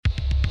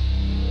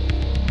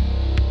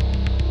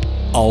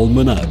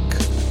Almanac.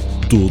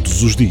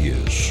 Todos os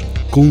dias,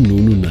 com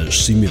Nuno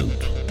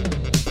Nascimento.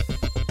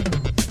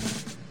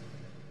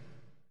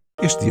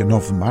 Este dia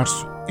 9 de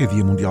março é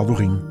Dia Mundial do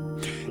Rim.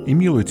 Em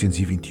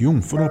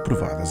 1821 foram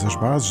aprovadas as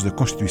bases da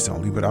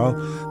Constituição Liberal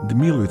de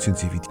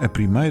 1820, a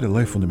primeira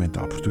lei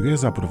fundamental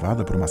portuguesa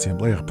aprovada por uma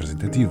Assembleia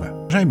Representativa.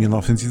 Já em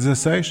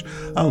 1916,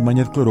 a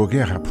Alemanha declarou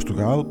guerra a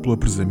Portugal pelo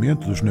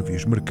apresamento dos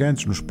navios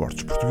mercantes nos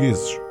portos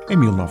portugueses. Em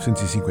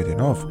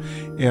 1959,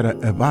 era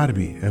a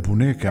Barbie, a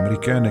boneca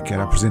americana que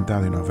era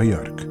apresentada em Nova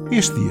Iorque.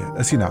 Este dia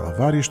assinala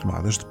várias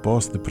tomadas de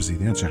posse de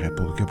presidentes da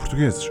República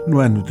Portugueses. No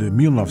ano de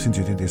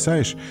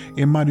 1986,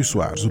 é Mário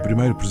Soares, o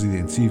primeiro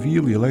presidente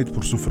civil eleito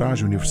por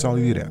sufrágio universal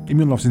e direto. Em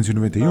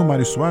 1991,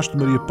 Mário Soares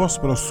tomaria posse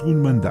para o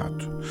segundo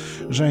mandato.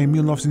 Já em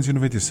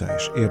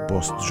 1996, é a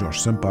posse de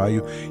Jorge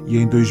Sampaio e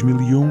em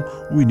 2001,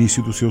 o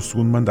início do seu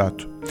segundo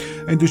mandato.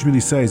 Em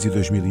 2006 e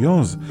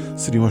 2011,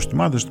 seriam as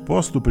tomadas de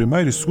posse do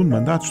primeiro e segundo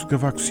mandatos de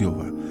Cavaco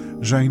Silva.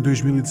 Já em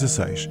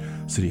 2016,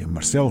 seria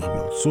Marcelo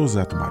Rebelo de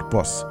Sousa a tomar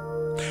posse.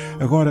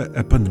 Agora,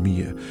 a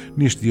pandemia.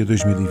 Neste dia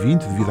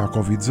 2020, devido à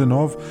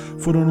Covid-19,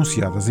 foram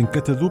anunciadas em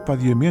catadupa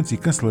adiamentos e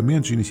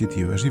cancelamentos de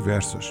iniciativas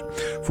diversas.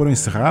 Foram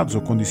encerrados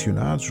ou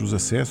condicionados os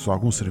acessos a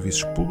alguns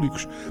serviços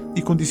públicos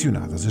e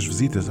condicionadas as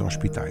visitas a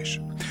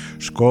hospitais.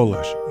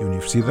 Escolas e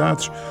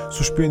universidades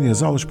suspendem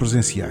as aulas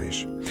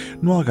presenciais.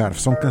 No Algarve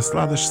são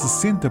canceladas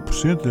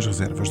 60% das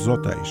reservas dos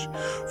hotéis.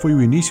 Foi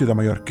o início da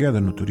maior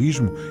queda no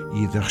turismo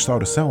e da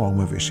restauração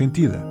alguma vez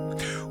sentida.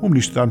 O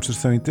Ministro da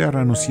Administração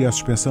Interna anuncia a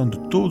suspensão de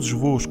todos os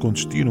voos com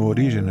destino ou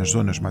origem nas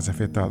zonas mais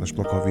afetadas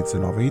pela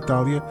Covid-19 em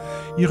Itália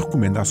e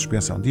recomenda a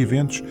suspensão de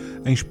eventos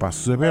em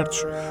espaços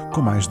abertos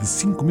com mais de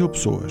 5.000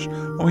 pessoas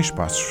ou em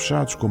espaços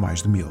fechados com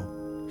mais de 1.000.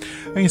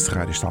 A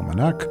encerrar este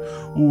almanac,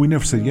 o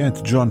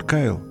aniversariante John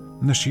Cale,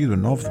 nascido a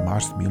 9 de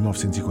março de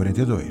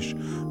 1942.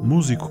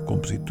 Músico,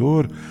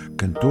 compositor,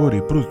 cantor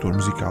e produtor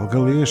musical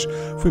galês,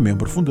 foi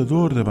membro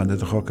fundador da banda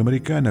de rock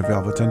americana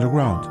Velvet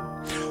Underground.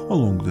 Ao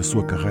longo da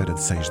sua carreira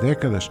de 6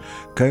 décadas,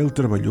 Cale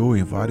trabalhou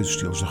em vários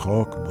estilos de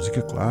rock,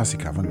 música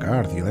clássica,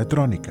 avant-garde e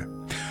eletrónica.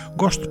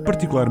 Gosto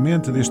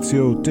particularmente deste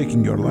seu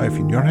Taking Your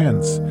Life in Your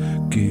Hands,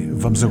 que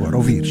vamos agora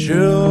ouvir.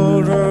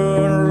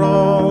 Children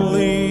are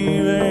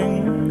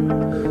leaving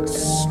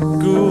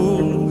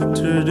school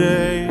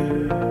today.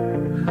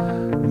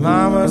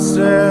 Mama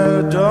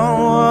said, don't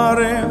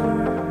worry,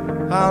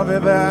 I'll be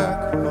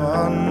back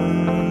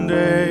one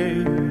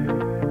day.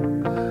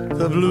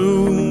 The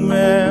blue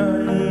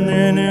man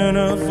in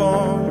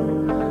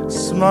uniform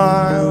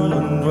smiled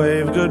and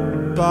waved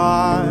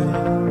goodbye.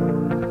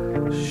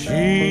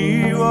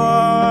 She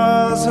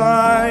was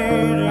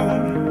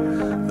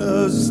hiding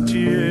those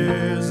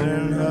tears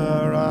in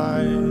her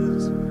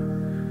eyes.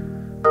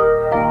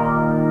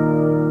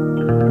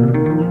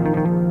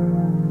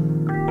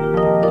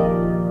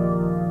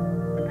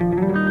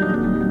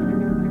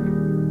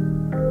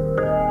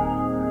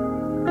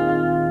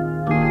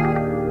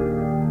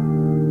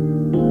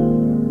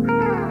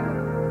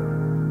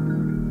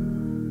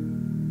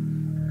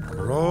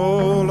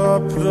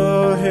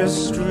 The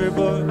history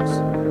books,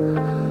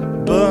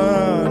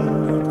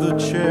 burn up the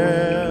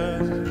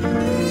chairs,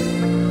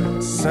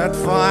 set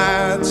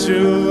fire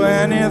to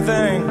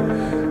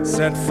anything,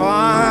 set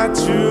fire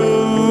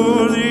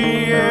to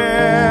the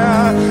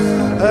air.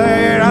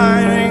 Ain't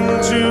hiding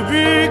to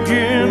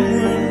begin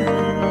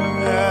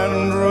with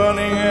and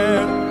running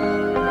at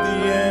the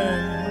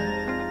end.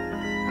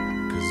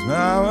 'Cause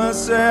Mama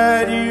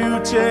said you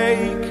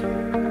take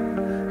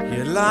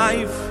your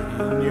life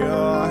in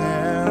your hands.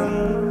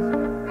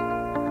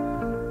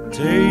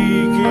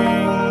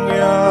 Taking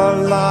your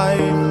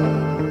life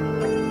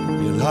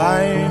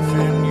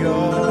in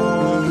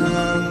your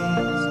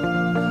hands.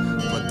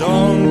 But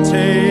don't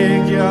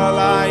take your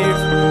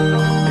life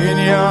in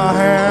your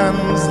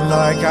hands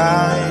like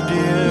I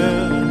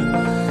did.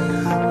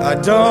 I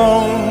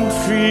don't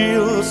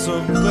feel so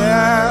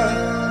bad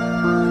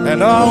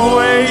and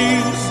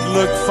always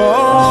look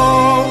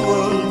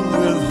forward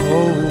with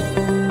hope.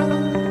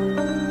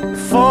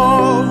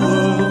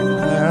 Forward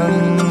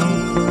and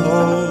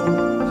hope.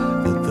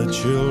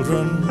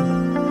 Children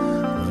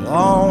will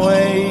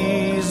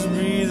always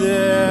be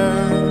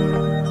there.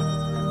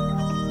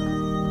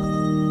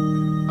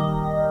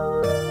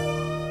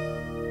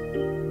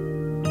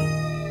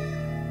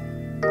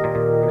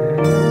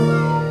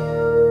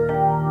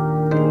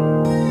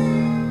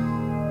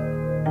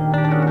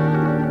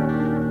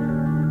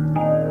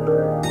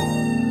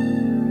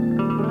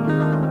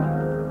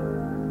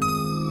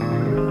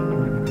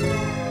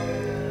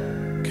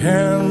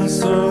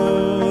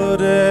 Cancel the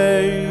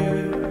day,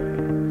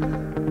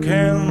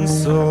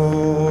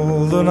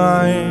 cancel the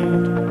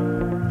night,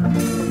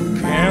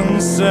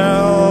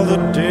 cancel the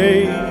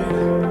day,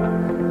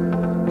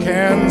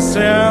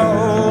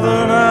 cancel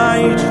the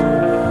night.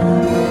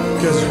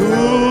 'Cause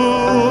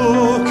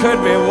who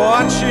could be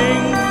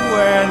watching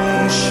when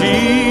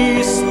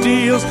she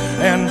steals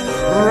and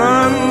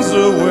runs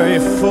away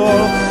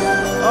full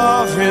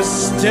of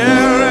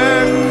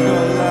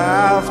hysterical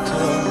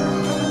laughter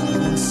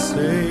and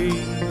say,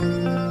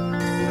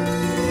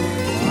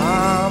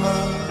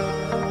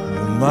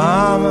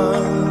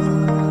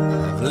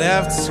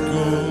 left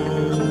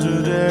school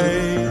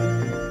today.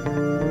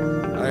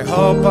 I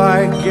hope I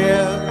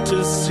get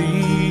to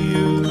see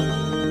you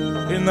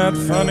in that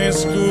funny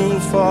school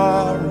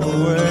far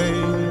away.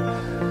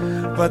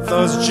 But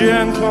those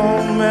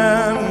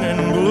gentlemen in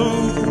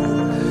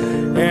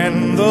blue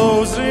and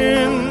those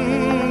in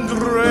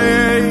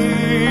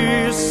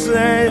gray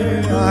say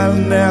I'll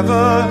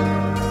never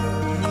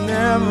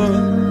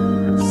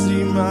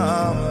see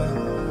Mama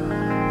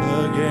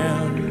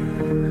again.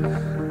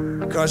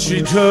 'Cause she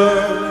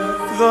took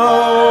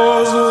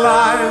those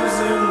lives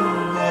in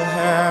her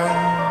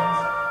hands.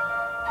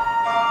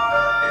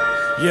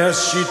 Yes,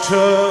 she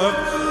took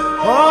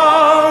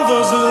all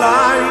those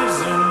lives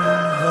in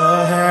her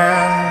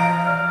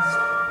hands.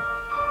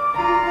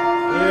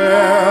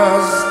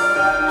 Yes,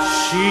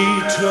 she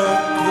took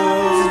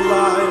those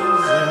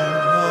lives in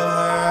her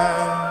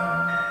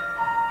hands.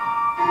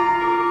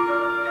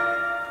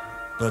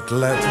 But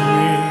let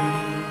me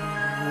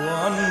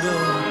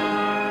wonder,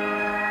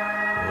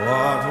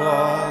 what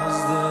was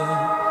there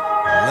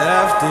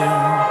left in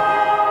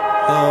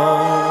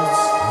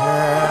those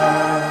hands?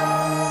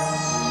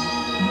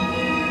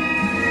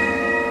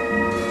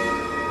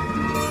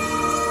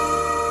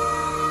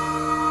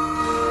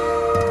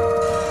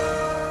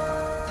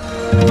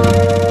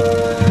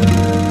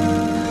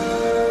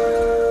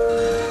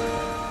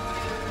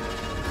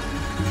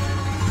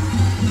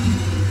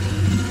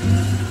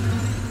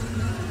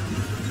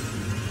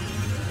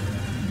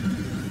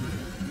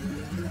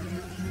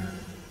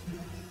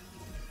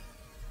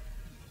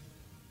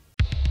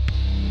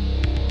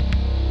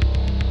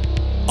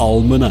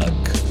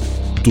 Almanac,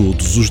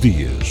 todos os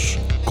dias,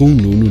 com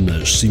Nuno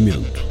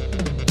Nascimento.